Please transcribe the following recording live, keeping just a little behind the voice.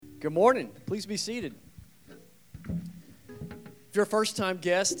Good morning. Please be seated. If you're a first-time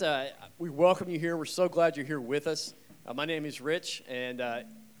guest, we welcome you here. We're so glad you're here with us. My name is Rich, and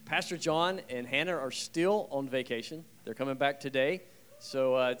Pastor John and Hannah are still on vacation. They're coming back today,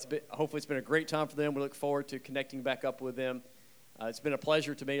 so hopefully it's been a great time for them. We look forward to connecting back up with them. It's been a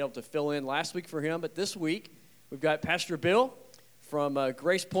pleasure to be able to fill in last week for him, but this week we've got Pastor Bill from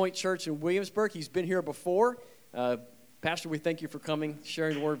Grace Point Church in Williamsburg. He's been here before. Pastor, we thank you for coming,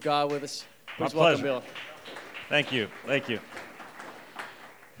 sharing the Word of God with us. Please welcome Bill. Thank you.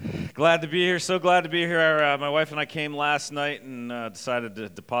 Glad to be here. So glad to be here. My wife and I came last night and decided to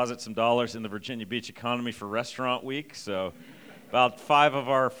deposit some dollars in the Virginia Beach economy for Restaurant Week. So about 5 of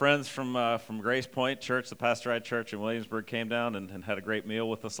our friends from Grace Point Church, the Pastorite Church in Williamsburg, came down and had a great meal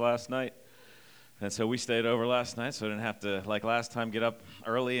with us last night. And so we stayed over last night, so I didn't have to, like last time, get up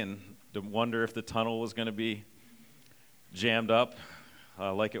early and wonder if the tunnel was going to be jammed up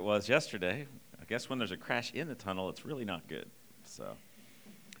like it was yesterday. I guess when there's a crash in the tunnel, it's really not good.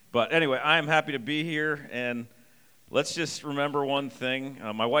 But anyway, I am happy to be here, and let's just remember one thing.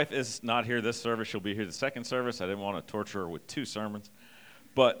 My wife is not here this service. She'll be here the second service. I didn't want to torture her with 2 sermons,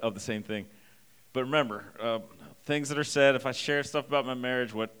 but of the same thing. But remember, things that are said, if I share stuff about my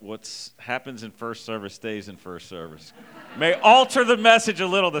marriage, what happens in first service stays in first service. May alter the message a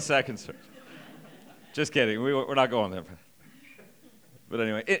little the second service. Just kidding. We're not going there. But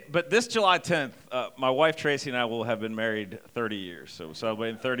anyway, but this July 10th, my wife Tracy and I will have been married 30 years. So we're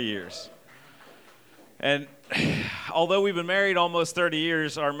celebrating 30 years. And although we've been married almost 30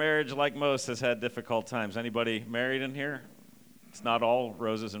 years, our marriage, like most, has had difficult times. Anybody married in here? It's not all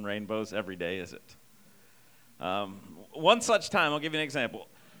roses and rainbows every day, is it? One such time, I'll give you an example.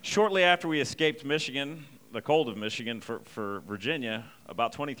 Shortly after we escaped Michigan, the cold of Michigan, for Virginia,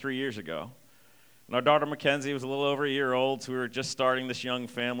 about 23 years ago, and our daughter Mackenzie was a little over a year old, so we were just starting this young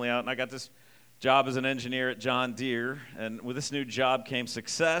family out, and I got this job as an engineer at John Deere, and with this new job came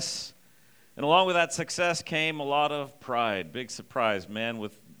success, and along with that success came a lot of pride. Big surprise, man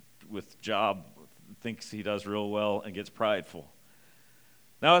with job thinks he does real well and gets prideful.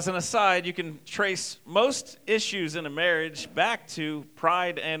 Now, as an aside, you can trace most issues in a marriage back to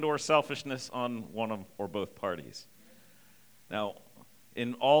pride and or selfishness on one of or both parties. Now,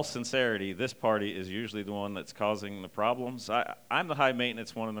 in all sincerity, this party is usually the one that's causing the problems. I'm the high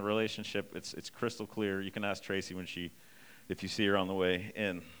maintenance one in the relationship. It's crystal clear. You can ask Tracy if you see her on the way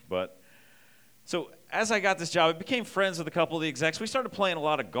in. But so as I got this job, I became friends with a couple of the execs. We started playing a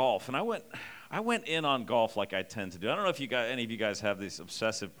lot of golf, and I went in on golf like I tend to do. I don't know if any of you guys have these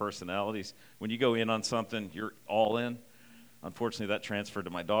obsessive personalities. When you go in on something, you're all in. Unfortunately, that transferred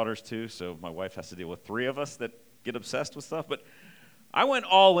to my daughters too, so my wife has to deal with 3 of us that get obsessed with stuff. But I went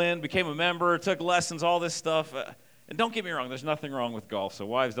all in, became a member, took lessons, all this stuff. And don't get me wrong, there's nothing wrong with golf. So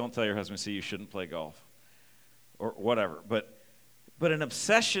wives, don't tell your husband, see, you shouldn't play golf or whatever. But an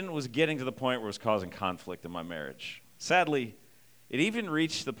obsession was getting to the point where it was causing conflict in my marriage. Sadly, it even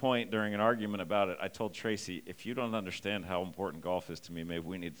reached the point during an argument about it, I told Tracy, if you don't understand how important golf is to me, maybe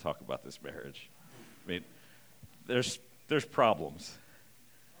we need to talk about this marriage. I mean, there's problems.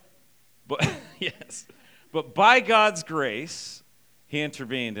 But yes. But by God's grace, He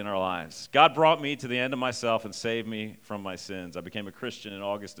intervened in our lives. God brought me to the end of myself and saved me from my sins. I became a Christian in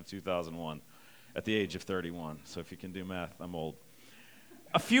August of 2001 at the age of 31. So if you can do math, I'm old.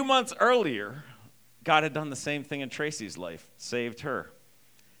 A few months earlier, God had done the same thing in Tracy's life, saved her.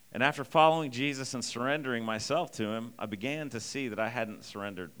 And after following Jesus and surrendering myself to Him, I began to see that I hadn't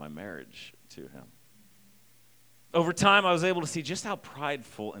surrendered my marriage to Him. Over time, I was able to see just how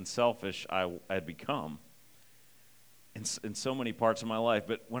prideful and selfish I had become in so many parts of my life.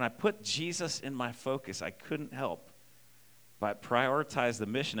 But when I put Jesus in my focus, I couldn't help but prioritize the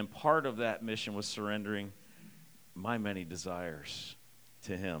mission. And part of that mission was surrendering my many desires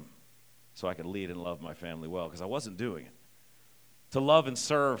to Him so I could lead and love my family well, because I wasn't doing it. To love and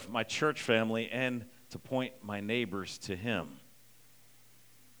serve my church family and to point my neighbors to Him.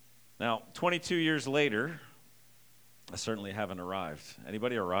 Now, 22 years later, I certainly haven't arrived.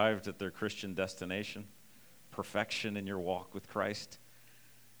 Anybody arrived at their Christian destination? Perfection in your walk with Christ?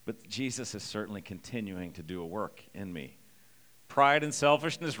 But Jesus is certainly continuing to do a work in me. Pride and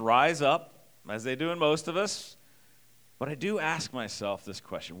selfishness rise up, as they do in most of us. But I do ask myself this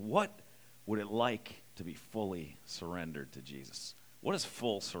question: what would it like to be fully surrendered to Jesus? What does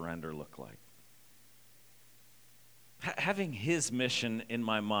full surrender look like? Having His mission in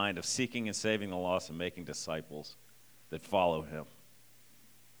my mind of seeking and saving the lost and making disciples that follow Him.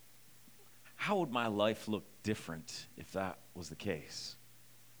 How would my life look different if that was the case?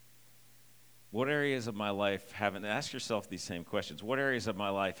 What areas of my life ask yourself these same questions. What areas of my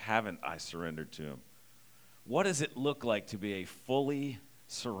life haven't I surrendered to him? What does it look like to be a fully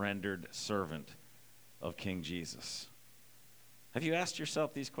surrendered servant of King Jesus? Have you asked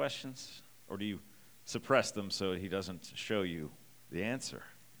yourself these questions? Or do you suppress them so he doesn't show you the answer?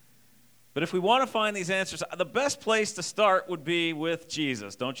 But if we want to find these answers, the best place to start would be with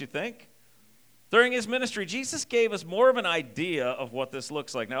Jesus, don't you think? During his ministry, Jesus gave us more of an idea of what this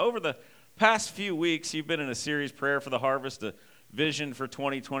looks like. Now, over the past few weeks, you've been in a series, Prayer for the Harvest, a vision for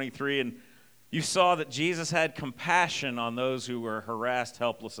 2023, and you saw that Jesus had compassion on those who were harassed,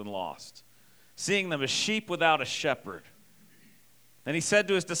 helpless, and lost, seeing them as sheep without a shepherd. And he said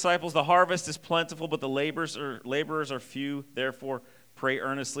to his disciples, the harvest is plentiful, but the laborers are few. Therefore, pray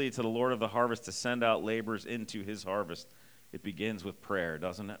earnestly to the Lord of the harvest to send out laborers into his harvest. It begins with prayer,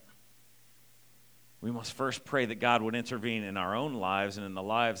 doesn't it? We must first pray that God would intervene in our own lives and in the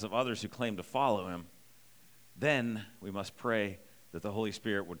lives of others who claim to follow him. Then we must pray that the Holy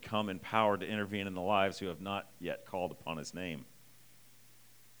Spirit would come in power to intervene in the lives who have not yet called upon his name.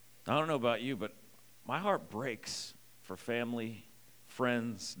 I don't know about you, but my heart breaks for family,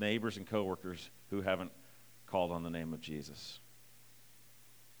 friends, neighbors, and coworkers who haven't called on the name of Jesus.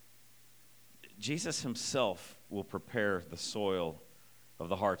 Jesus himself will prepare the soil of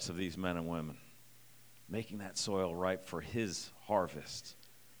the hearts of these men and women, making that soil ripe for his harvest.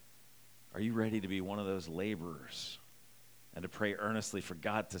 Are you ready to be one of those laborers and to pray earnestly for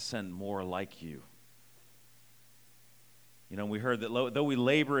God to send more like you? You know, we heard that though we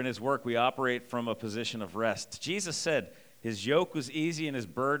labor in his work, we operate from a position of rest. Jesus said his yoke was easy and his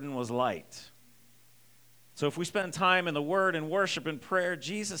burden was light. So if we spend time in the word and worship and prayer,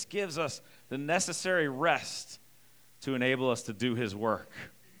 Jesus gives us the necessary rest to enable us to do his work.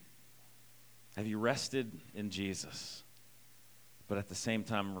 Have you rested in Jesus, but at the same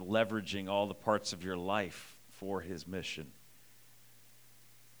time leveraging all the parts of your life for his mission?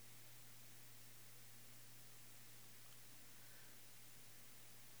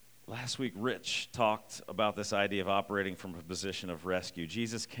 Last week, Rich talked about this idea of operating from a position of rescue.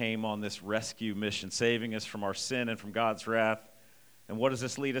 Jesus came on this rescue mission, saving us from our sin and from God's wrath. And what does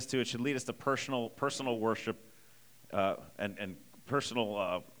this lead us to? It should lead us to personal worship and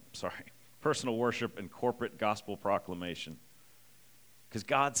personal worship and corporate gospel proclamation. Because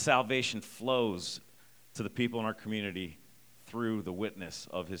God's salvation flows to the people in our community through the witness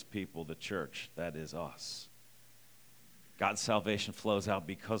of his people, the church, that is us. God's salvation flows out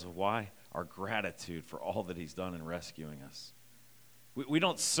because of why? Our gratitude for all that he's done in rescuing us. We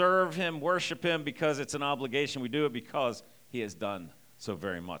don't serve him, worship him because it's an obligation. We do it because he has done so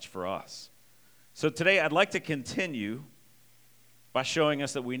very much for us. So today I'd like to continue by showing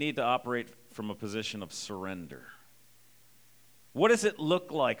us that we need to operate from a position of surrender. What does it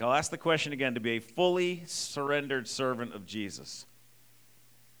look like? I'll ask the question again, to be a fully surrendered servant of Jesus.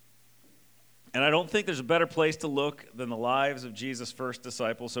 And I don't think there's a better place to look than the lives of Jesus' first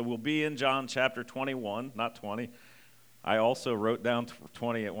disciples. So we'll be in John chapter 21, not 20. I also wrote down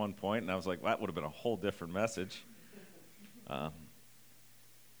 20 at one point, and I was like, that would have been a whole different message. But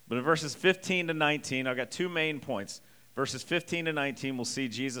in verses 15 to 19, I've got two main points. Verses 15 to 19, we'll see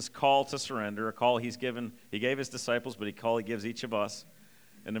Jesus' call to surrender, a call he gave his disciples, but a call he gives each of us.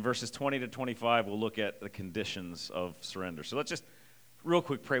 And in verses 20 to 25, we'll look at the conditions of surrender. So let's just real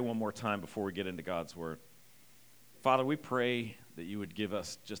quick pray one more time before we get into God's word. Father, we pray that you would give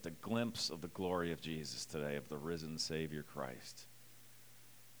us just a glimpse of the glory of Jesus today, of the risen Savior Christ.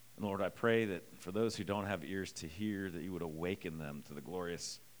 And Lord, I pray that for those who don't have ears to hear, that you would awaken them to the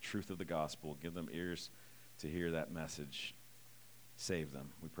glorious truth of the gospel. Give them ears to hear that message. Save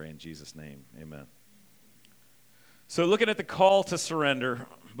them. We pray in Jesus' name. Amen. So looking at the call to surrender,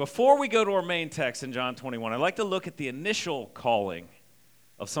 before we go to our main text in John 21, I'd like to look at the initial calling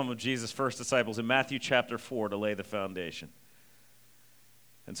of some of Jesus' first disciples in Matthew chapter 4 to lay the foundation.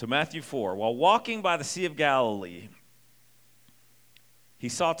 And so Matthew 4, while walking by the Sea of Galilee, he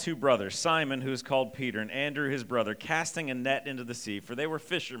saw two brothers, Simon, who is called Peter, and Andrew, his brother, casting a net into the sea, for they were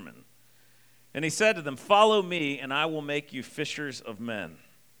fishermen. And he said to them, "Follow me, and I will make you fishers of men."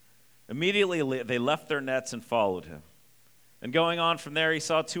 Immediately they left their nets and followed him. And going on from there, he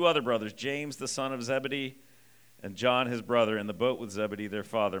saw two other brothers, James, the son of Zebedee, and John, his brother, in the boat with Zebedee, their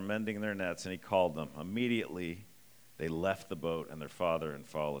father, mending their nets, and he called them. Immediately they left the boat and their father and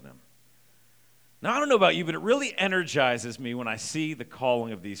followed him. Now, I don't know about you, but it really energizes me when I see the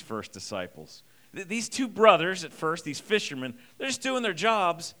calling of these first disciples. These two brothers, at first, these fishermen, they're just doing their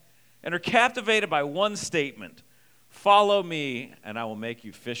jobs and are captivated by one statement: "Follow me, and I will make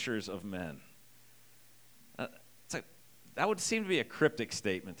you fishers of men." That would seem to be a cryptic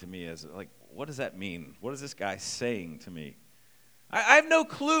statement to me, as like, what does that mean? What is this guy saying to me? I have no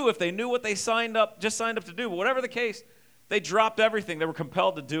clue if they knew what they signed up to do. But whatever the case, they dropped everything. They were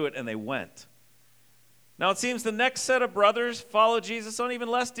compelled to do it, and they went. Now, it seems the next set of brothers followed Jesus on even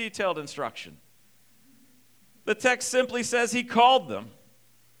less detailed instruction. The text simply says he called them,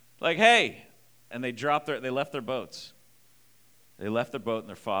 like, hey, and they left their boats. They left their boat and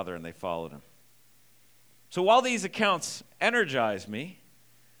their father, and they followed him. So while these accounts energize me,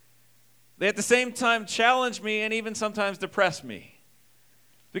 they at the same time challenge me and even sometimes depress me.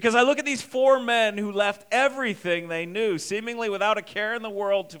 Because I look at these four men who left everything they knew, seemingly without a care in the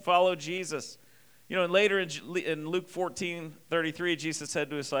world, to follow Jesus. You know, and later in Luke 14:33, Jesus said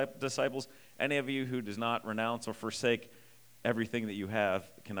to his disciples, any of you who does not renounce or forsake everything that you have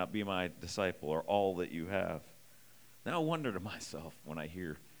cannot be my disciple, or all that you have. Now I wonder to myself when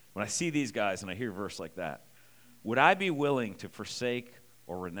I see these guys and I hear a verse like that, would I be willing to forsake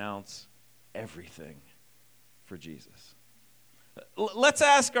or renounce everything for Jesus? Let's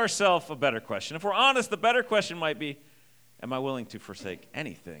ask ourselves a better question. If we're honest, the better question might be, am I willing to forsake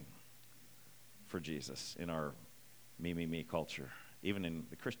anything for Jesus in our me culture? Even in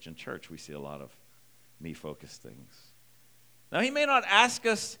the Christian church, we see a lot of me-focused things. Now, he may not ask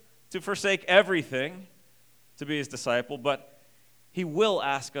us to forsake everything to be his disciple, but he will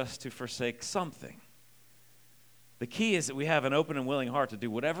ask us to forsake something. The key is that we have an open and willing heart to do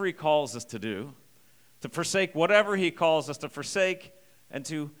whatever he calls us to do, to forsake whatever he calls us to forsake, and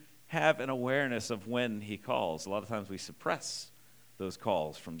to have an awareness of when he calls. A lot of times we suppress those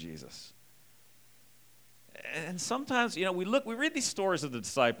calls from Jesus. And sometimes, we read these stories of the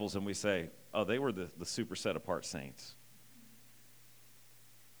disciples and we say, oh, they were the super set apart saints.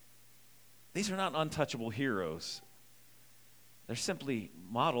 These are not untouchable heroes. They're simply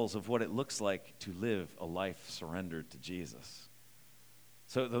models of what it looks like to live a life surrendered to Jesus.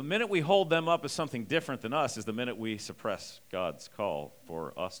 So the minute we hold them up as something different than us is the minute we suppress God's call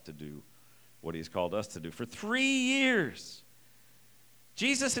for us to do what he's called us to do. For 3 years,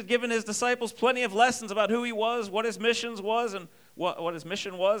 Jesus had given his disciples plenty of lessons about who he was, what his mission was, and what his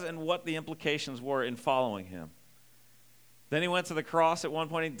mission was, and what the implications were in following him. Then he went to the cross at one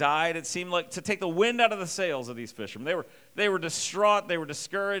point. He died. It seemed like to take the wind out of the sails of these fishermen. They were distraught. They were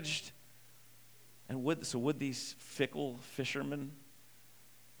discouraged. And would these fickle fishermen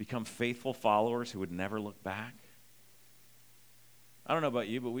become faithful followers who would never look back? I don't know about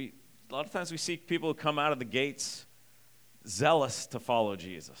you, but a lot of times we see people who come out of the gates zealous to follow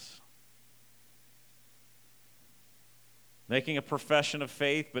Jesus, making a profession of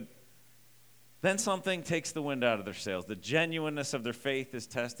faith, but then something takes the wind out of their sails. The genuineness of their faith is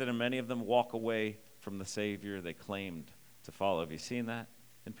tested, and many of them walk away from the Savior they claimed to follow. Have you seen that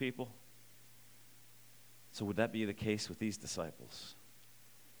in people? So would that be the case with these disciples?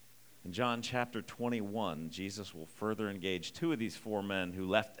 In John chapter 21, Jesus will further engage two of these four men who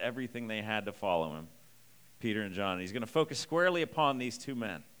left everything they had to follow him, Peter and John. He's going to focus squarely upon these two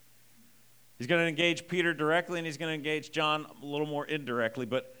men. He's going to engage Peter directly, and he's going to engage John a little more indirectly,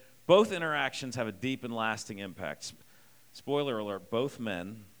 but both interactions have a deep and lasting impact. Spoiler alert, both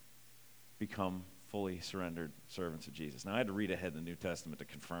men become fully surrendered servants of Jesus. Now, I had to read ahead in the New Testament to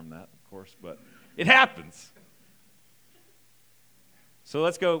confirm that, of course, but it happens. So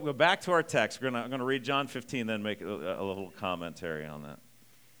let's go back to our text. I'm going to read John 15, then make a little commentary on that.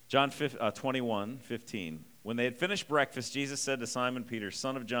 John 21:15. When they had finished breakfast, Jesus said to Simon Peter,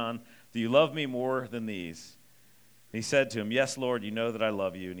 son of John, do you love me more than these? He said to him, yes, Lord, you know that I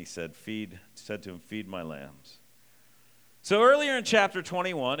love you. And he said to him, feed my lambs. So earlier in chapter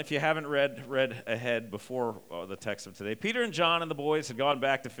 21, if you haven't read ahead before the text of today, Peter and John and the boys had gone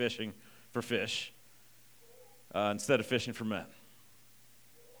back to fishing for fish instead of fishing for men.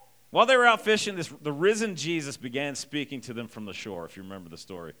 While they were out fishing, the risen Jesus began speaking to them from the shore, if you remember the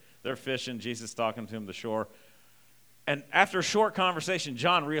story. They're fishing, Jesus talking to them the shore. And after a short conversation,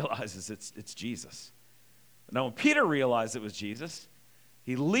 John realizes it's Jesus. Now, when Peter realized it was Jesus,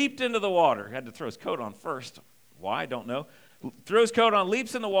 he leaped into the water. He had to throw his coat on first. Why? Don't know. Throws his coat on,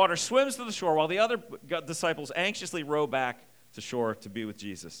 leaps in the water, swims to the shore, while the other disciples anxiously row back to shore to be with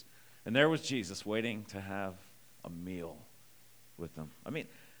Jesus. And there was Jesus waiting to have a meal with them. I mean,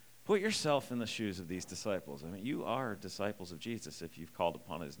 put yourself in the shoes of these disciples. I mean, you are disciples of Jesus if you've called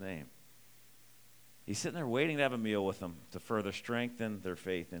upon his name. He's sitting there waiting to have a meal with them to further strengthen their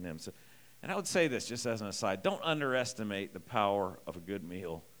faith in him. And I would say this, just as an aside, don't underestimate the power of a good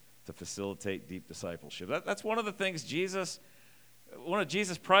meal to facilitate deep discipleship. That's one of the things one of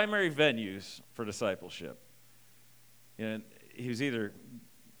Jesus' primary venues for discipleship. He was either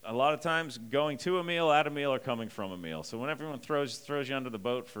a lot of times going to a meal, at a meal, or coming from a meal. So when everyone throws you under the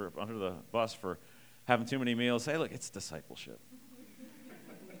bus for having too many meals, say, look, it's discipleship.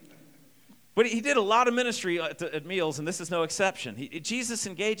 But he did a lot of ministry at meals, and this is no exception. Jesus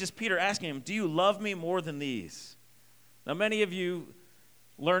engages Peter, asking him, do you love me more than these? Now, many of you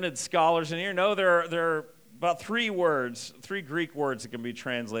learned scholars in here know there are about three Greek words that can be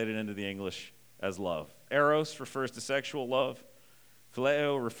translated into the English as love. Eros refers to sexual love.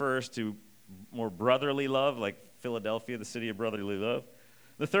 Phileo refers to more brotherly love, like Philadelphia, the city of brotherly love.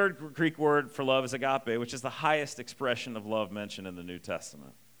 The third Greek word for love is agape, which is the highest expression of love mentioned in the New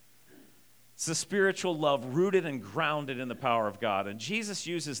Testament. It's a spiritual love rooted and grounded in the power of God. And Jesus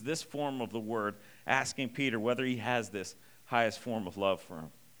uses this form of the word, asking Peter whether he has this highest form of love for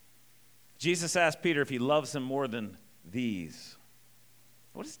him. Jesus asked Peter if he loves him more than these.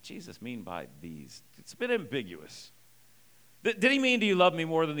 What does Jesus mean by these? It's a bit ambiguous. Did he mean, do you love me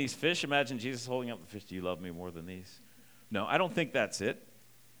more than these fish? Imagine Jesus holding up the fish. Do you love me more than these? No, I don't think that's it.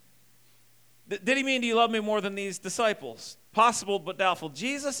 Did he mean, do you love me more than these disciples? Possible, but doubtful.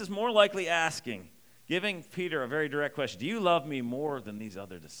 Jesus is more likely asking, giving Peter a very direct question. Do you love me more than these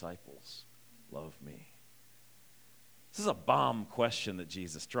other disciples love me? This is a bomb question that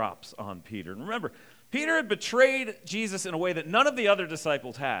Jesus drops on Peter. And remember, Peter had betrayed Jesus in a way that none of the other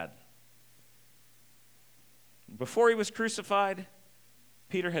disciples had. Before he was crucified,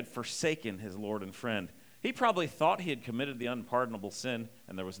 Peter had forsaken his Lord and friend. He probably thought he had committed the unpardonable sin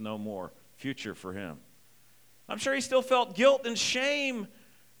and there was no more future for him. I'm sure he still felt guilt and shame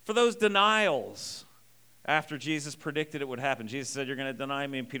for those denials after Jesus predicted it would happen. Jesus said, you're going to deny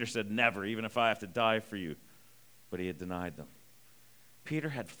me, and Peter said, never, even if I have to die for you. But he had denied them. Peter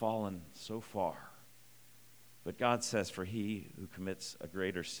had fallen so far. But God says, for he who commits a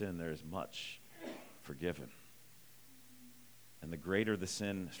greater sin, there is much forgiven. And the greater the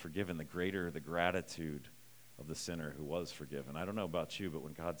sin is forgiven, the greater the gratitude of the sinner who was forgiven. I don't know about you, but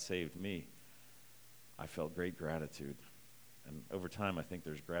when God saved me, I felt great gratitude. And over time, I think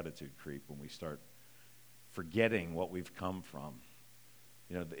there's gratitude creep when we start forgetting what we've come from.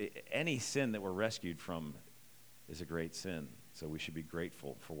 You know, any sin that we're rescued from is a great sin, so we should be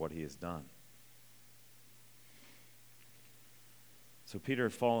grateful for what he has done. So Peter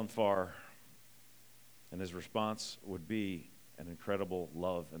had fallen far, and his response would be an incredible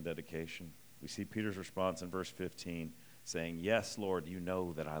love and dedication. We see Peter's response in verse 15 saying, yes, Lord, you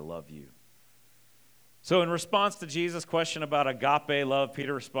know that I love you. So in response to Jesus' question about agape love,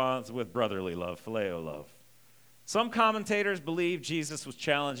 Peter responds with brotherly love, phileo love. Some commentators believe Jesus was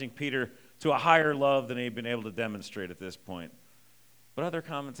challenging Peter to a higher love than he had been able to demonstrate at this point. But other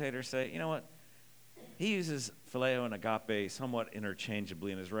commentators say, you know what? He uses phileo and agape somewhat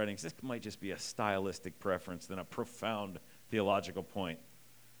interchangeably in his writings. This might just be a stylistic preference than a profound theological point.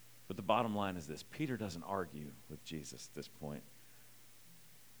 But the bottom line is this. Peter doesn't argue with Jesus at this point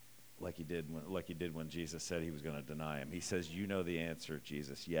like he did when Jesus said he was going to deny him. He says, you know the answer,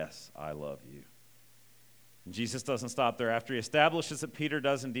 Jesus. Yes, I love you. And Jesus doesn't stop there. After he establishes that Peter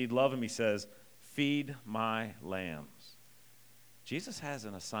does indeed love him, he says, feed my lambs. Jesus has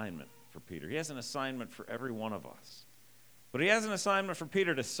an assignment for Peter. He has an assignment for every one of us. But he has an assignment for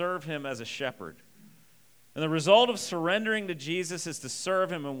Peter to serve him as a shepherd. And the result of surrendering to Jesus is to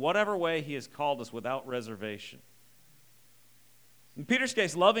serve him in whatever way he has called us without reservation. In Peter's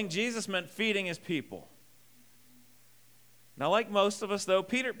case, loving Jesus meant feeding his people. Now, like most of us, though,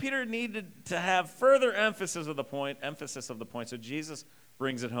 Peter needed to have further emphasis of the point. So Jesus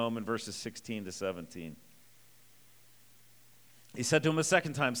brings it home in verses 16 to 17. He said to him a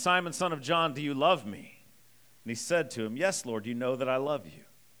second time, Simon, son of John, do you love me? And he said to him, yes, Lord, you know that I love you.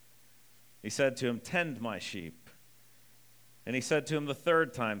 He said to him, tend my sheep. And he said to him the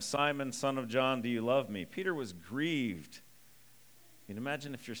third time, Simon, son of John, do you love me? Peter was grieved. You can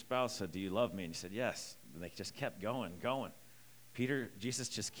imagine if your spouse said, do you love me? And you said, yes. And they just kept going. Jesus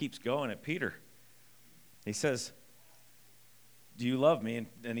just keeps going at Peter. He says, do you love me?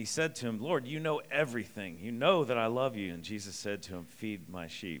 And he said to him, Lord, you know everything. You know that I love you. And Jesus said to him, feed my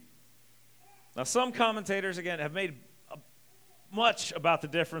sheep. Now, some commentators, again, have made much about the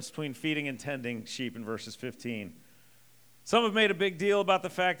difference between feeding and tending sheep in verses 15. Some have made a big deal about the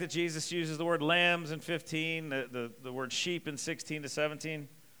fact that Jesus uses the word lambs in 15, the word sheep in 16 to 17.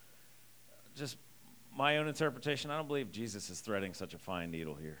 Just my own interpretation, I don't believe Jesus is threading such a fine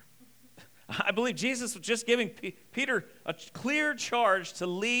needle here. I believe Jesus was just giving Peter a clear charge to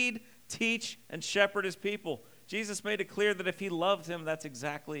lead, teach, and shepherd his people. Jesus made it clear that if he loved him, that's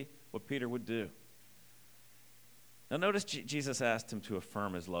exactly what Peter would do. Now notice Jesus asked him to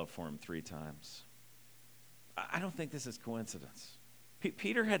affirm his love for him 3 times. I don't think this is coincidence.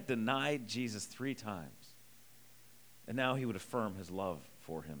 Peter had denied Jesus 3 times, and now he would affirm his love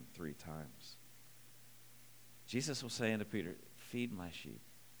for him 3 times. Jesus was saying to Peter, feed my sheep.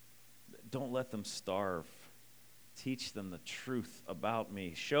 Don't let them starve. Teach them the truth about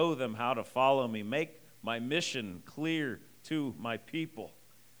me. Show them how to follow me. Make my mission clear to my people.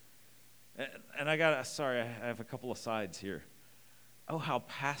 And I have a couple of sides here. Oh, how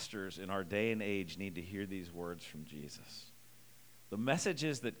pastors in our day and age need to hear these words from Jesus. The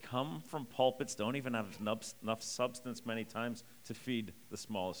messages that come from pulpits don't even have enough substance many times to feed the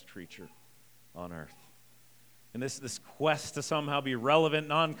smallest creature on earth. And this quest to somehow be relevant,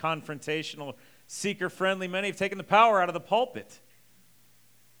 non-confrontational, seeker-friendly, many have taken the power out of the pulpit.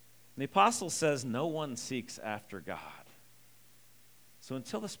 And the apostle says no one seeks after God. So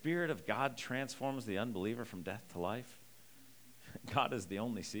until the Spirit of God transforms the unbeliever from death to life, God is the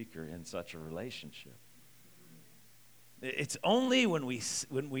only seeker in such a relationship. It's only when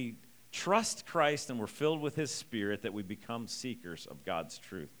we trust Christ and we're filled with His Spirit that we become seekers of God's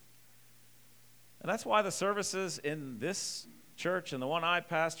truth. And that's why the services in this church and the one I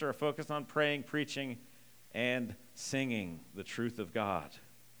pastor are focused on praying, preaching, and singing the truth of God.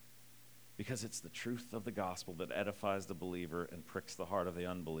 Because it's the truth of the gospel that edifies the believer and pricks the heart of the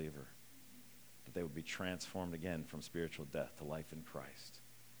unbeliever, that they would be transformed again from spiritual death to life in Christ.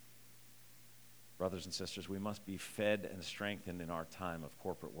 Brothers and sisters, we must be fed and strengthened in our time of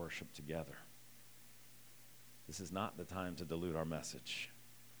corporate worship together. This is not the time to dilute our message.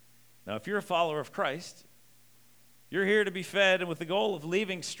 Now, if you're a follower of Christ, you're here to be fed and with the goal of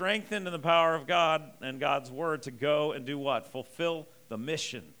leaving strengthened in the power of God and God's word to go and do what? Fulfill the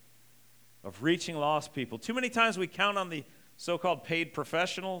mission of reaching lost people. Too many times we count on the so-called paid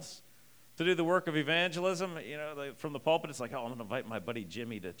professionals to do the work of evangelism. You know, from the pulpit, it's like, oh, I'm going to invite my buddy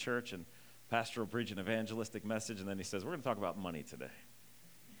Jimmy to church, and pastor will preach an evangelistic message, and then he says, we're going to talk about money today.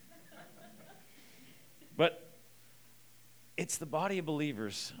 But it's the body of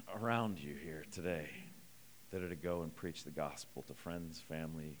believers around you here today that are to go and preach the gospel to friends,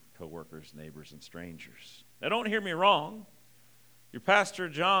 family, co-workers, neighbors, and strangers. Now, don't hear me wrong. Your pastor,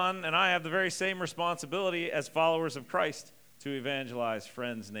 John, and I have the very same responsibility as followers of Christ to evangelize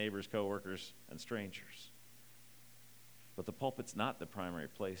friends, neighbors, co-workers, and strangers. But the pulpit's not the primary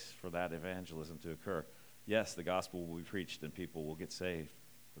place for that evangelism to occur. Yes, the gospel will be preached and people will get saved,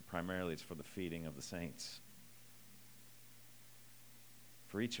 but primarily it's for the feeding of the saints.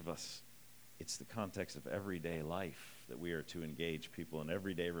 For each of us, it's the context of everyday life that we are to engage people in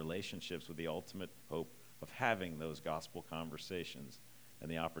everyday relationships with the ultimate hope of having those gospel conversations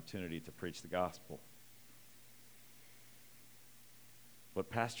and the opportunity to preach the gospel. What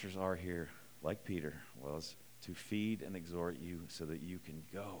pastors are here, like Peter was, to feed and exhort you so that you can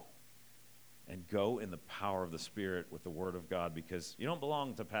go. And go in the power of the Spirit with the Word of God, because you don't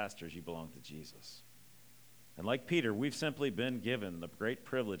belong to pastors, you belong to Jesus. And like Peter, we've simply been given the great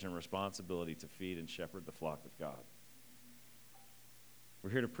privilege and responsibility to feed and shepherd the flock of God. We're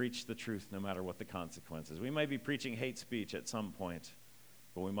here to preach the truth no matter what the consequences. We may be preaching hate speech at some point,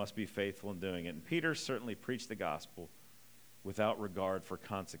 but we must be faithful in doing it. And Peter certainly preached the gospel without regard for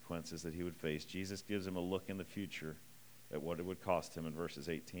consequences that he would face. Jesus gives him a look in the future at what it would cost him in verses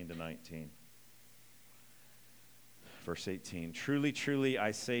 18 to 19. Verse 18, truly, truly, I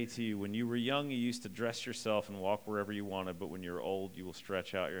say to you, when you were young, you used to dress yourself and walk wherever you wanted, but when you're old, you will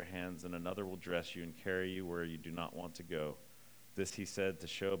stretch out your hands, and another will dress you and carry you where you do not want to go. This he said to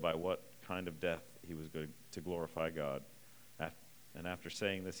show by what kind of death he was going to glorify God. And after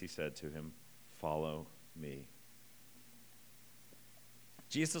saying this, he said to him, follow me.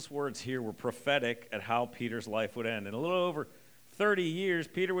 Jesus' words here were prophetic at how Peter's life would end. In a little over 30 years,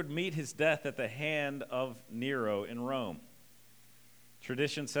 Peter would meet his death at the hand of Nero in Rome.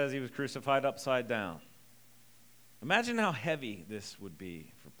 Tradition says he was crucified upside down. Imagine how heavy this would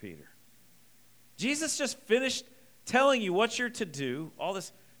be for Peter. Jesus just finished telling you what you're to do, all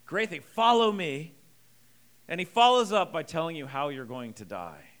this great thing, follow me, and he follows up by telling you how you're going to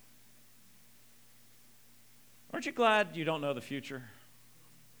die. Aren't you glad you don't know the future?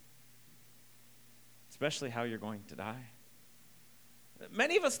 Especially how you're going to die.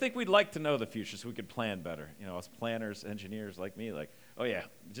 Many of us think we'd like to know the future so we could plan better. You know, us planners, engineers like me, like, oh yeah,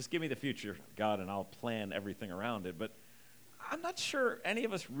 just give me the future, God, and I'll plan everything around it. But I'm not sure any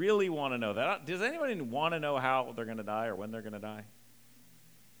of us really want to know that. Does anybody want to know how they're going to die or when they're going to die?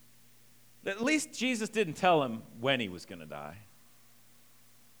 At least Jesus didn't tell him when he was going to die.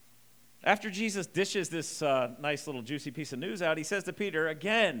 After Jesus dishes this nice little juicy piece of news out, he says to Peter,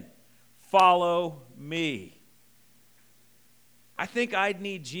 again, follow me. I think I'd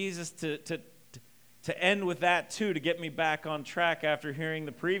need Jesus to to end with that too, to get me back on track after hearing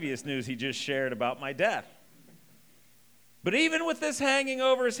the previous news he just shared about my death. But even with this hanging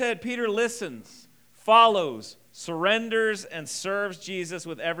over his head, Peter listens, follows, surrenders, and serves Jesus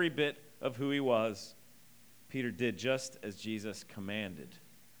with every bit of who he was. Peter did just as Jesus commanded.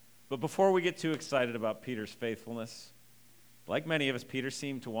 But before we get too excited about Peter's faithfulness, like many of us, Peter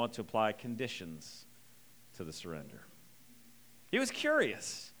seemed to want to apply conditions to the surrender. He was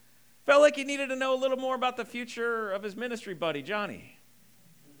curious. Felt like he needed to know a little more about the future of his ministry buddy, Johnny,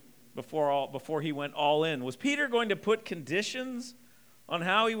 before he went all in. Was Peter going to put conditions on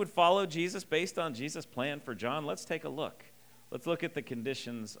how he would follow Jesus based on Jesus' plan for John? Let's take a look. Let's look at the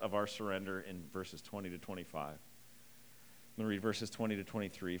conditions of our surrender in verses 20 to 25. I'm going to read verses 20 to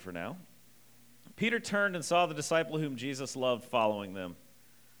 23 for now. Peter turned and saw the disciple whom Jesus loved following them,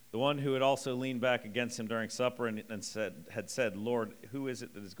 the one who had also leaned back against him during supper and had said, "Lord, who is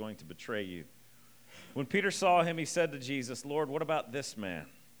it that is going to betray you?" When Peter saw him, he said to Jesus, "Lord, what about this man?"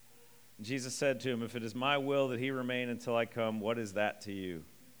 And Jesus said to him, "If it is my will that he remain until I come, what is that to you?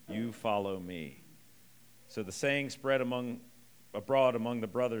 You follow me." So the saying spread abroad among the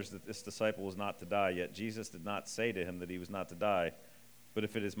brothers that this disciple was not to die. Yet Jesus did not say to him that he was not to die, but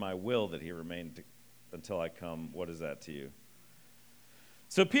if it is my will that he remain until I come, what is that to you?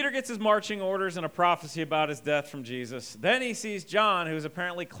 So Peter gets his marching orders and a prophecy about his death from Jesus. Then he sees John, who's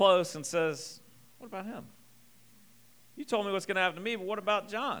apparently close, and says, "What about him? You told me what's going to happen to me, but what about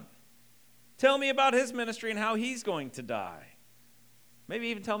John? Tell me about his ministry and how he's going to die. Maybe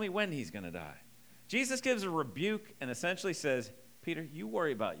even tell me when he's going to die." Jesus gives a rebuke and essentially says, "Peter, you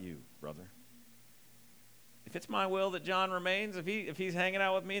worry about you, brother. If it's my will that John remains, if he's hanging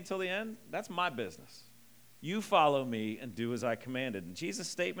out with me until the end, that's my business. You follow me and do as I commanded." And Jesus'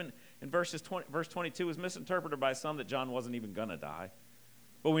 statement in verse 22 was misinterpreted by some that John wasn't even going to die.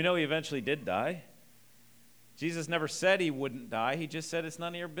 But we know he eventually did die. Jesus never said he wouldn't die. He just said, "It's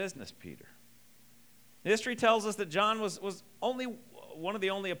none of your business, Peter." History tells us that John was only one of the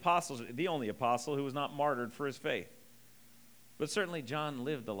only apostles, the only apostle who was not martyred for his faith. But certainly John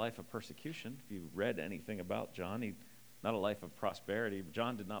lived a life of persecution. If you read anything about John, not a life of prosperity.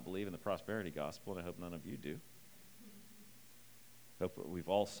 John did not believe in the prosperity gospel, and I hope none of you do. I hope we've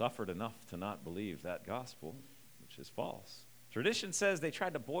all suffered enough to not believe that gospel, which is false. Tradition says they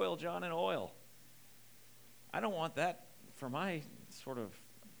tried to boil John in oil. I don't want that for my sort of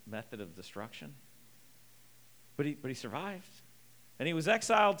method of destruction. But he survived. And he was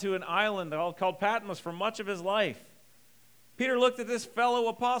exiled to an island called Patmos for much of his life. Peter looked at this fellow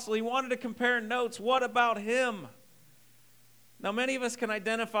apostle. He wanted to compare notes. What about him? Now, many of us can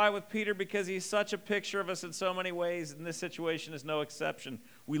identify with Peter because he's such a picture of us in so many ways, and this situation is no exception.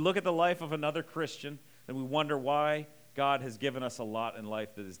 We look at the life of another Christian, and we wonder why God has given us a lot in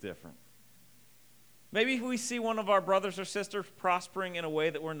life that is different. Maybe we see one of our brothers or sisters prospering in a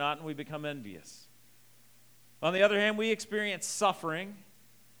way that we're not, and we become envious. On the other hand, we experience suffering.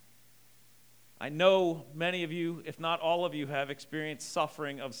 I know many of you, if not all of you, have experienced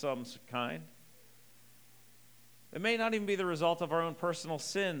suffering of some kind. It may not even be the result of our own personal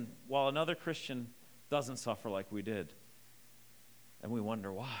sin, while another Christian doesn't suffer like we did. And we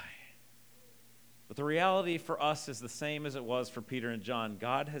wonder why. But the reality for us is the same as it was for Peter and John.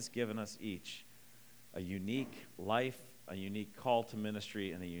 God has given us each a unique life, a unique call to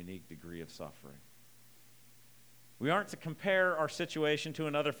ministry, and a unique degree of suffering. We aren't to compare our situation to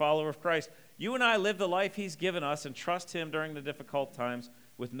another follower of Christ. You and I live the life he's given us and trust him during the difficult times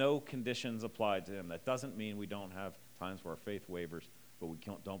with no conditions applied to him. That doesn't mean we don't have times where our faith wavers, but we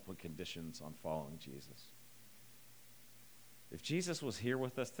don't put conditions on following Jesus. If Jesus was here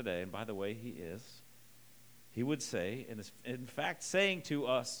with us today, and by the way, he is, he would say, and is in fact saying to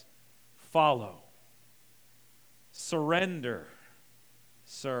us, follow, surrender,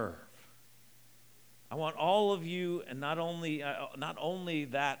 serve. I want all of you, and not only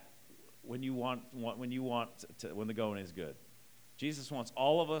that when the going is good. Jesus wants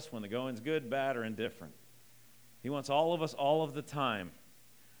all of us when the going's good, bad, or indifferent. He wants all of us all of the time.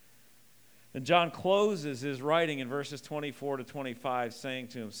 And John closes his writing in verses 24 to 25 saying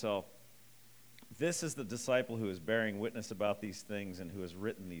to himself, "This is the disciple who is bearing witness about these things and who has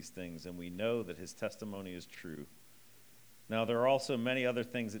written these things, and we know that his testimony is true. Now, there are also many other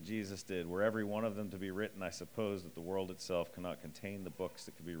things that Jesus did. Were every one of them to be written, I suppose that the world itself cannot contain the books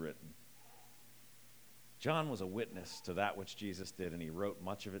that could be written." John was a witness to that which Jesus did, and he wrote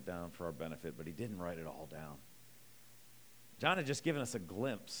much of it down for our benefit, but he didn't write it all down. John had just given us a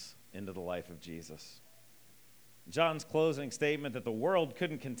glimpse into the life of Jesus. John's closing statement that the world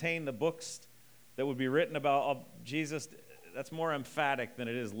couldn't contain the books that would be written about Jesus, that's more emphatic than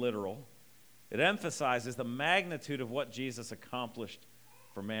it is literal. It emphasizes the magnitude of what Jesus accomplished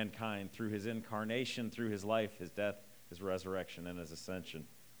for mankind through his incarnation, through his life, his death, his resurrection, and his ascension.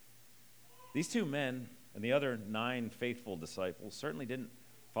 These two men and the other 9 faithful disciples certainly didn't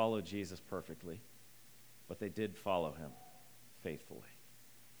follow Jesus perfectly, but they did follow him faithfully,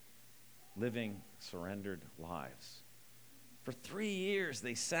 living surrendered lives. For 3 years,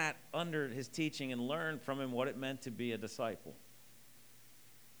 they sat under his teaching and learned from him what it meant to be a disciple.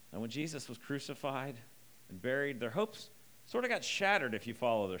 And when Jesus was crucified and buried, their hopes sort of got shattered if you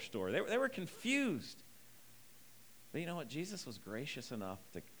follow their story. They were confused. But you know what? Jesus was gracious enough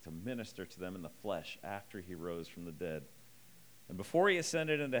to minister to them in the flesh after he rose from the dead. And before he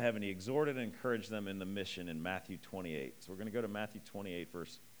ascended into heaven, he exhorted and encouraged them in the mission in Matthew 28. So we're going to go to Matthew 28,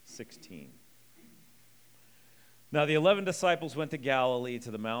 verse 16. Now the 11 disciples went to Galilee,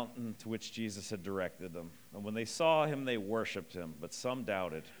 to the mountain to which Jesus had directed them. And when they saw him, they worshipped him, but some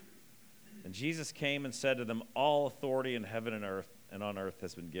doubted. And Jesus came and said to them, "All authority in heaven and earth and on earth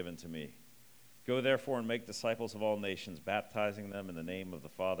has been given to me. Go therefore and make disciples of all nations, baptizing them in the name of the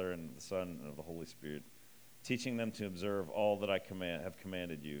Father and of the Son and of the Holy Spirit, teaching them to observe all that I have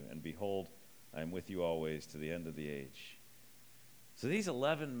commanded you. And behold, I am with you always to the end of the age." So these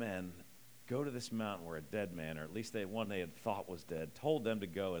 11 men go to this mountain where a dead man, or at least one they had thought was dead, told them to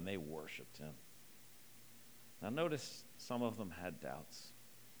go, and they worshiped him. Now notice some of them had doubts.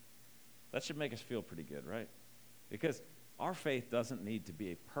 That should make us feel pretty good, right? Because our faith doesn't need to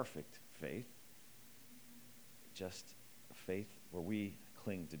be a perfect faith, just a faith where we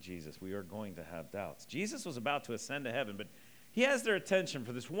cling to Jesus. We are going to have doubts. Jesus was about to ascend to heaven, but he has their attention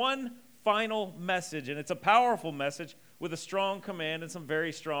for this one final message, and it's a powerful message with a strong command and some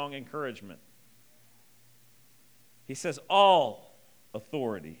very strong encouragement. He says, all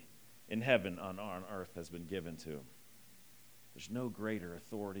authority in heaven and on earth has been given to him. There's no greater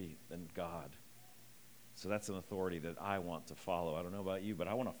authority than God. So that's an authority that I want to follow. I don't know about you, but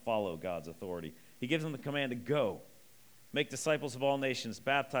I want to follow God's authority. He gives them the command to go, make disciples of all nations,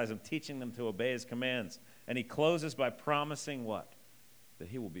 baptize them, teaching them to obey his commands. And he closes by promising what? That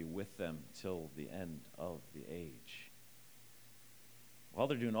he will be with them till the end of the age. While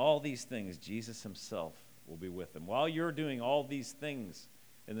they're doing all these things, Jesus himself will be with them. While you're doing all these things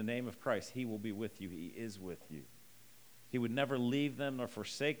in the name of Christ, he will be with you. He is with you. He would never leave them nor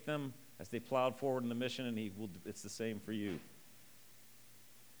forsake them as they plowed forward in the mission, and it's the same for you.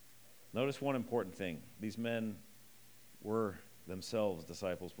 Notice one important thing. These men were themselves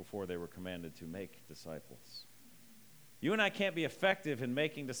disciples before they were commanded to make disciples. You and I can't be effective in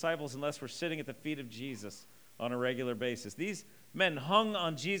making disciples unless we're sitting at the feet of Jesus on a regular basis. These men hung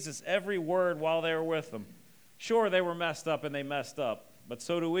on Jesus' every word while they were with him. Sure, they were messed up and they messed up, but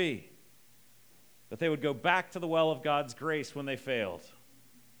so do we. But they would go back to the well of God's grace when they failed.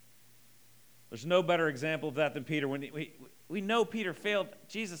 There's no better example of that than Peter. When we know Peter failed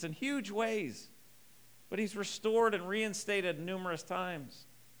Jesus in huge ways, but he's restored and reinstated numerous times.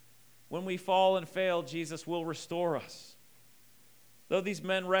 When we fall and fail, Jesus will restore us. Though these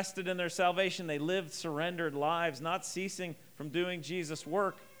men rested in their salvation, they lived surrendered lives, not ceasing from doing Jesus'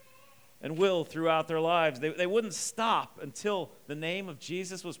 work and will throughout their lives. They wouldn't stop until the name of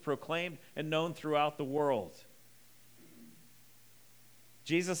Jesus was proclaimed and known throughout the world.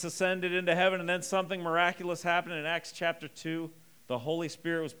 Jesus ascended into heaven, and then something miraculous happened in Acts chapter 2. The Holy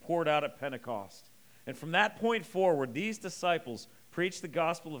Spirit was poured out at Pentecost. And from that point forward, these disciples preached the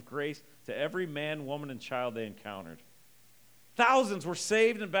gospel of grace to every man, woman, and child they encountered. Thousands were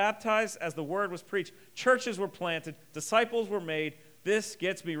saved and baptized as the word was preached. Churches were planted. Disciples were made. This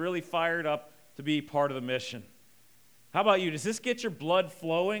gets me really fired up to be part of the mission. How about you? Does this get your blood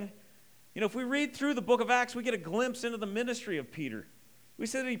flowing? You know, if we read through the book of Acts, we get a glimpse into the ministry of Peter. We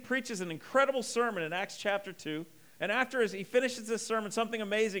see that he preaches an incredible sermon in Acts chapter 2. And after he finishes this sermon, something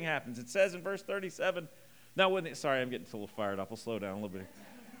amazing happens. It says in verse 37, sorry, I'm getting a little fired up. I'll slow down a little bit.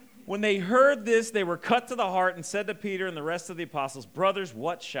 When they heard this, they were cut to the heart and said to Peter and the rest of the apostles, "Brothers,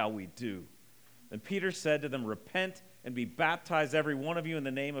 what shall we do?" And Peter said to them, "Repent and be baptized, every one of you, in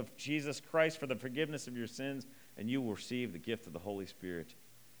the name of Jesus Christ for the forgiveness of your sins, and you will receive the gift of the Holy Spirit."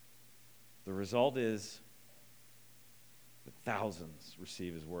 The result is that thousands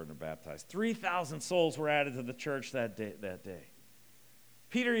receive his word and are baptized. 3,000 souls were added to the church that day.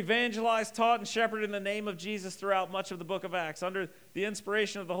 Peter evangelized, taught, and shepherded in the name of Jesus throughout much of the book of Acts. Under the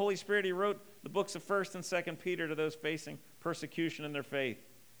inspiration of the Holy Spirit, he wrote the books of 1st and 2nd Peter to those facing persecution in their faith.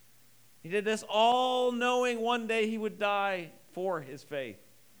 He did this all knowing one day he would die for his faith.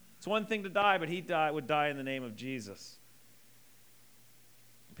 It's one thing to die, but he would die in the name of Jesus.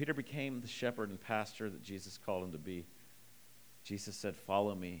 Peter became the shepherd and pastor that Jesus called him to be. Jesus said,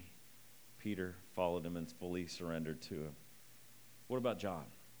 "Follow me." Peter followed him and fully surrendered to him. What about John?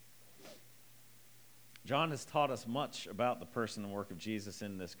 John has taught us much about the person and work of Jesus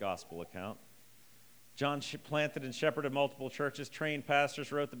in this gospel account. John planted and shepherded multiple churches, trained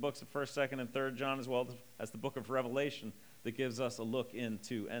pastors, wrote the books of 1st, 2nd, and 3rd John, as well as the book of Revelation that gives us a look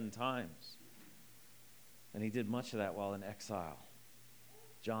into end times. And he did much of that while in exile.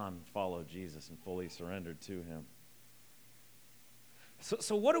 John followed Jesus and fully surrendered to him.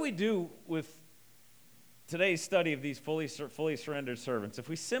 So what do we do with today's study of these fully surrendered servants? If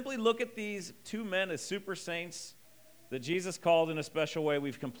we simply look at these two men as super saints that Jesus called in a special way,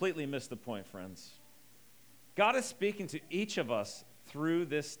 we've completely missed the point, friends. God is speaking to each of us through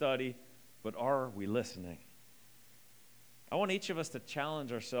this study, but are we listening? I want each of us to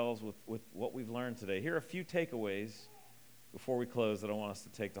challenge ourselves with what we've learned today. Here are a few takeaways before we close that I want us to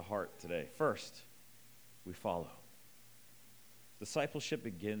take to heart today. First, we follow. Discipleship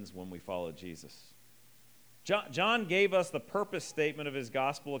begins when we follow Jesus. John gave us the purpose statement of his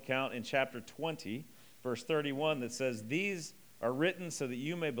gospel account in chapter 20, verse 31, that says, "These are written so that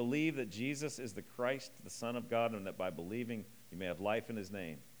you may believe that Jesus is the Christ, the Son of God, and that by believing you may have life in his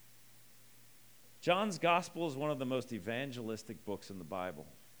name." John's gospel is one of the most evangelistic books in the Bible,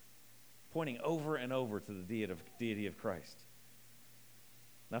 pointing over and over to the deity of Christ.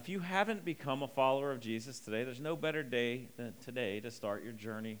 Now, if you haven't become a follower of Jesus today, there's no better day than today to start your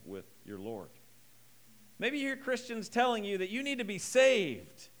journey with your Lord. Maybe you hear Christians telling you that you need to be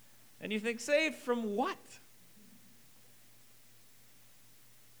saved, and you think, saved from what?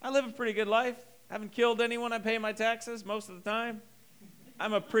 I live a pretty good life. I haven't killed anyone. I pay my taxes most of the time.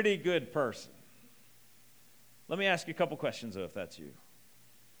 I'm a pretty good person. Let me ask you a couple questions, though, if that's you.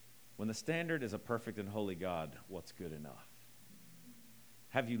 When the standard is a perfect and holy God, what's good enough?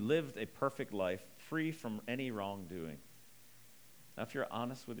 Have you lived a perfect life free from any wrongdoing? Now, if you're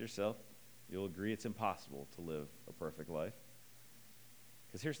honest with yourself, you'll agree it's impossible to live a perfect life.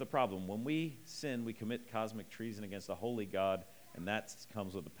 Because here's the problem. When we sin, we commit cosmic treason against a holy God, and that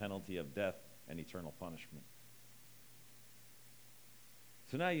comes with the penalty of death and eternal punishment.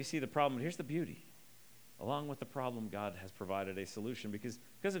 So now you see the problem. Here's the beauty. Along with the problem, God has provided a solution. Because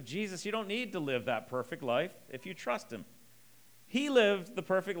of Jesus, you don't need to live that perfect life if you trust him. He lived the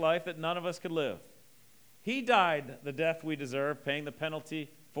perfect life that none of us could live. He died the death we deserve, paying the penalty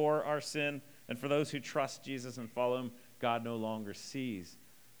for our sin. And for those who trust Jesus and follow him, God no longer sees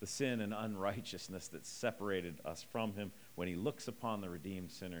the sin and unrighteousness that separated us from him. When he looks upon the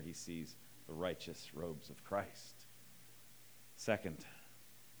redeemed sinner, he sees the righteous robes of Christ. Second,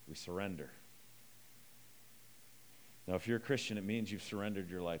 we surrender. Now, if you're a Christian, it means you've surrendered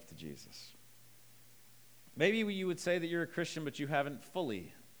your life to Jesus. Maybe you would say that you're a Christian, but you haven't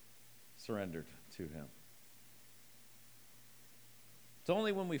fully surrendered to him. It's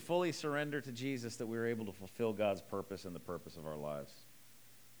only when we fully surrender to Jesus that we're able to fulfill God's purpose and the purpose of our lives.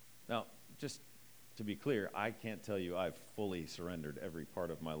 Now, just to be clear, I can't tell you I've fully surrendered every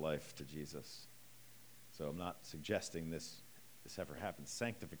part of my life to Jesus. So I'm not suggesting this ever happens.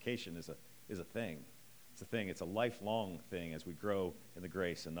 Sanctification is a thing. It's a thing. It's a lifelong thing as we grow in the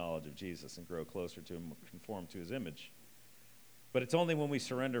grace and knowledge of Jesus and grow closer to him, conform to his image. But it's only when we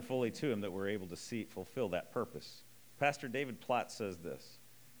surrender fully to him that we're able to fulfill that purpose. Pastor David Platt says this.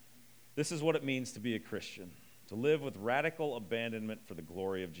 This is what it means to be a Christian. To live with radical abandonment for the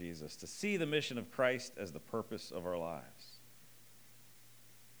glory of Jesus. To see the mission of Christ as the purpose of our lives.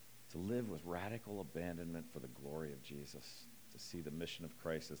 To live with radical abandonment for the glory of Jesus. To see the mission of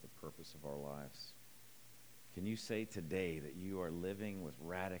Christ as the purpose of our lives. Can you say today that you are living with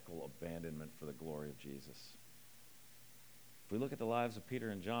radical abandonment for the glory of Jesus? If we look at the lives of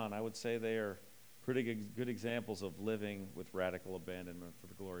Peter and John, I would say they are pretty good examples of living with radical abandonment for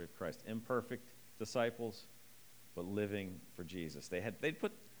the glory of Christ. Imperfect disciples, but living for Jesus. They'd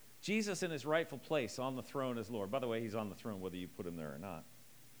put Jesus in his rightful place on the throne as Lord. By the way, he's on the throne whether you put him there or not.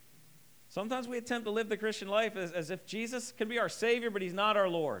 Sometimes we attempt to live the Christian life as if Jesus can be our Savior, but he's not our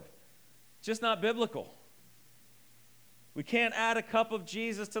Lord. It's just not biblical. We can't add a cup of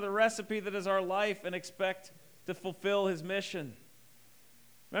Jesus to the recipe that is our life and expect to fulfill his mission.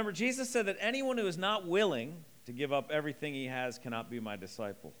 Remember, Jesus said that anyone who is not willing to give up everything he has cannot be my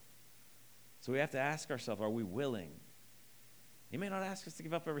disciple. So we have to ask ourselves, are we willing? He may not ask us to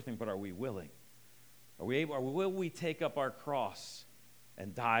give up everything, but are we willing? Will we take up our cross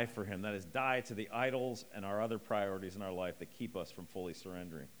and die for him? That is, die to the idols and our other priorities in our life that keep us from fully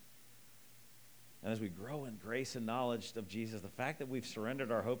surrendering. And as we grow in grace and knowledge of Jesus, the fact that we've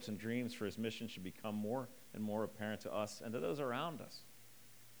surrendered our hopes and dreams for his mission should become more and more apparent to us and to those around us.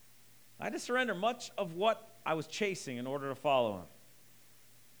 I had to surrender much of what I was chasing in order to follow him.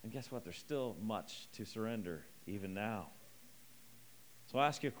 And guess what? There's still much to surrender, even now. So I'll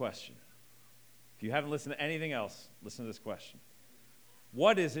ask you a question. If you haven't listened to anything else, listen to this question.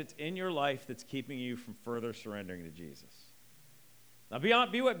 What is it in your life that's keeping you from further surrendering to Jesus? Now be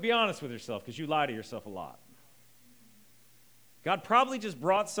honest with yourself, because you lie to yourself a lot. God probably just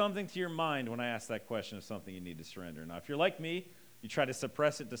brought something to your mind when I asked that question of something you need to surrender. Now, if you're like me, you try to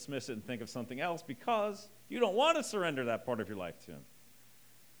suppress it, dismiss it, and think of something else because you don't want to surrender that part of your life to him.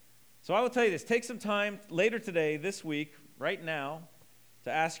 So I will tell you this. Take some time later today, this week, right now,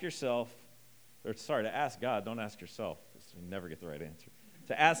 to ask God. Don't ask yourself. You never get the right answer.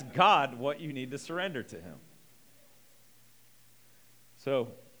 To ask God what you need to surrender to him. So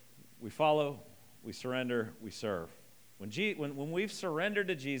we follow, we surrender, we serve. When we've surrendered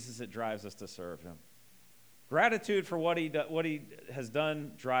to Jesus, it drives us to serve him. Gratitude for what he has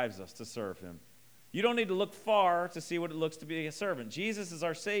done drives us to serve him. You don't need to look far to see what it looks to be a servant. Jesus is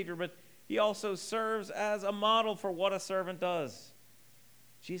our Savior, but he also serves as a model for what a servant does.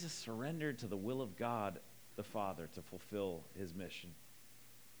 Jesus surrendered to the will of God the Father to fulfill his mission.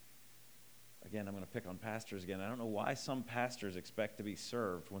 Again, I'm going to pick on pastors again. I don't know why some pastors expect to be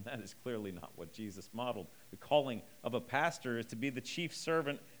served when that is clearly not what Jesus modeled. The calling of a pastor is to be the chief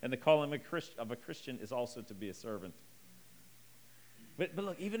servant, and the calling of a Christian is also to be a servant. But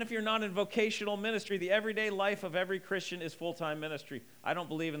look, even if you're not in vocational ministry, the everyday life of every Christian is full-time ministry. I don't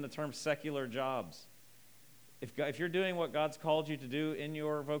believe in the term secular jobs. If you're doing what God's called you to do in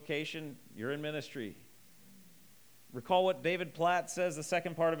your vocation, you're in ministry. Recall what David Platt says, the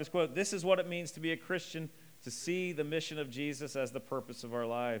second part of his quote. This is what it means to be a Christian, to see the mission of Jesus as the purpose of our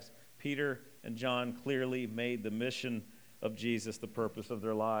lives. Peter and John clearly made the mission of Jesus the purpose of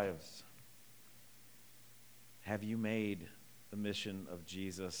their lives. Have you made the mission of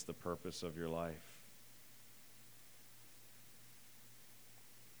Jesus the purpose of your life?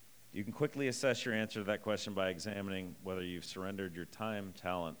 You can quickly assess your answer to that question by examining whether you've surrendered your time,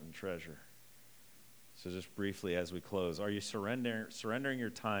 talent, and treasure. So just briefly as we close, are you surrendering your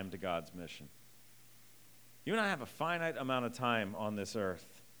time to God's mission? You and I have a finite amount of time on this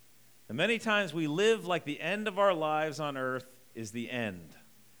earth. And many times we live like the end of our lives on earth is the end.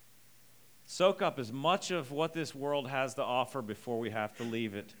 Soak up as much of what this world has to offer before we have to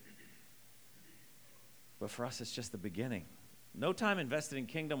leave it. But for us, it's just the beginning. No time invested in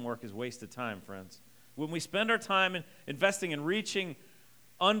kingdom work is wasted time, friends. When we spend our time investing in reaching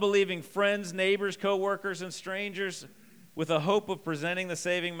unbelieving friends, neighbors, co-workers, and strangers with a hope of presenting the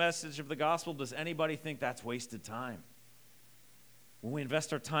saving message of the gospel, does anybody think that's wasted time? When we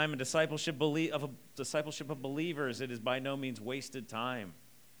invest our time in discipleship of believers, it is by no means wasted time.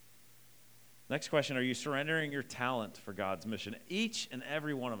 Next question, are you surrendering your talent for God's mission? Each and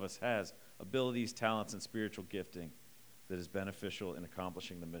every one of us has abilities, talents, and spiritual gifting that is beneficial in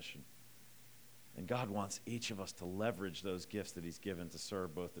accomplishing the mission. And God wants each of us to leverage those gifts that he's given to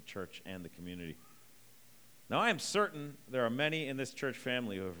serve both the church and the community. Now, I am certain there are many in this church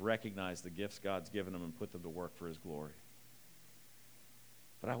family who have recognized the gifts God's given them and put them to work for his glory.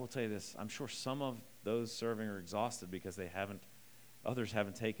 But I will tell you this, I'm sure some of those serving are exhausted because others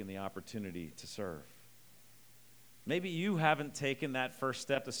haven't taken the opportunity to serve. Maybe you haven't taken that first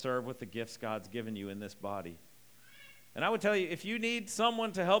step to serve with the gifts God's given you in this body. And I would tell you, if you need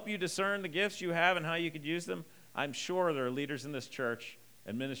someone to help you discern the gifts you have and how you could use them, I'm sure there are leaders in this church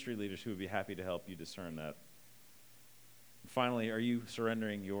and ministry leaders who would be happy to help you discern that. And finally, are you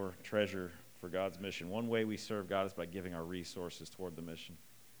surrendering your treasure for God's mission? One way we serve God is by giving our resources toward the mission.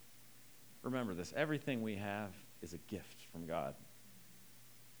 Remember this, everything we have is a gift from God.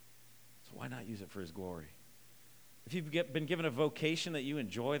 So why not use it for his glory? If you've been given a vocation that you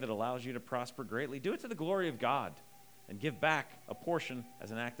enjoy that allows you to prosper greatly, do it to the glory of God. And give back a portion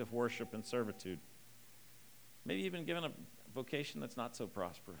as an act of worship and servitude. Maybe you've been given a vocation that's not so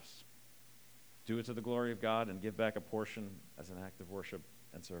prosperous. Do it to the glory of God and give back a portion as an act of worship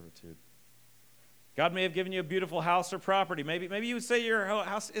and servitude. God may have given you a beautiful house or property. Maybe you would say your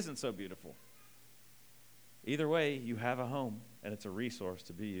house isn't so beautiful. Either way, you have a home, and it's a resource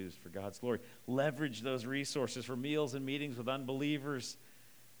to be used for God's glory. Leverage those resources for meals and meetings with unbelievers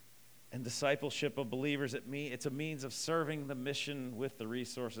and discipleship of believers. It's a means of serving the mission with the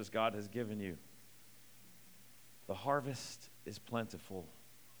resources God has given you. The harvest is plentiful,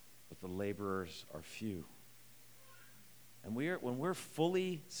 but the laborers are few. And when we're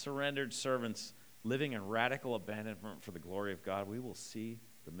fully surrendered servants living in radical abandonment for the glory of God, we will see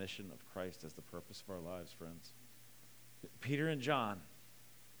the mission of Christ as the purpose of our lives, friends. Peter and John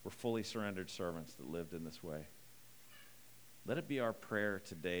were fully surrendered servants that lived in this way. Let it be our prayer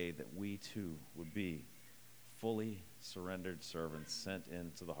today that we too would be fully surrendered servants sent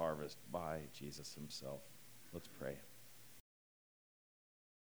into the harvest by Jesus himself. Let's pray.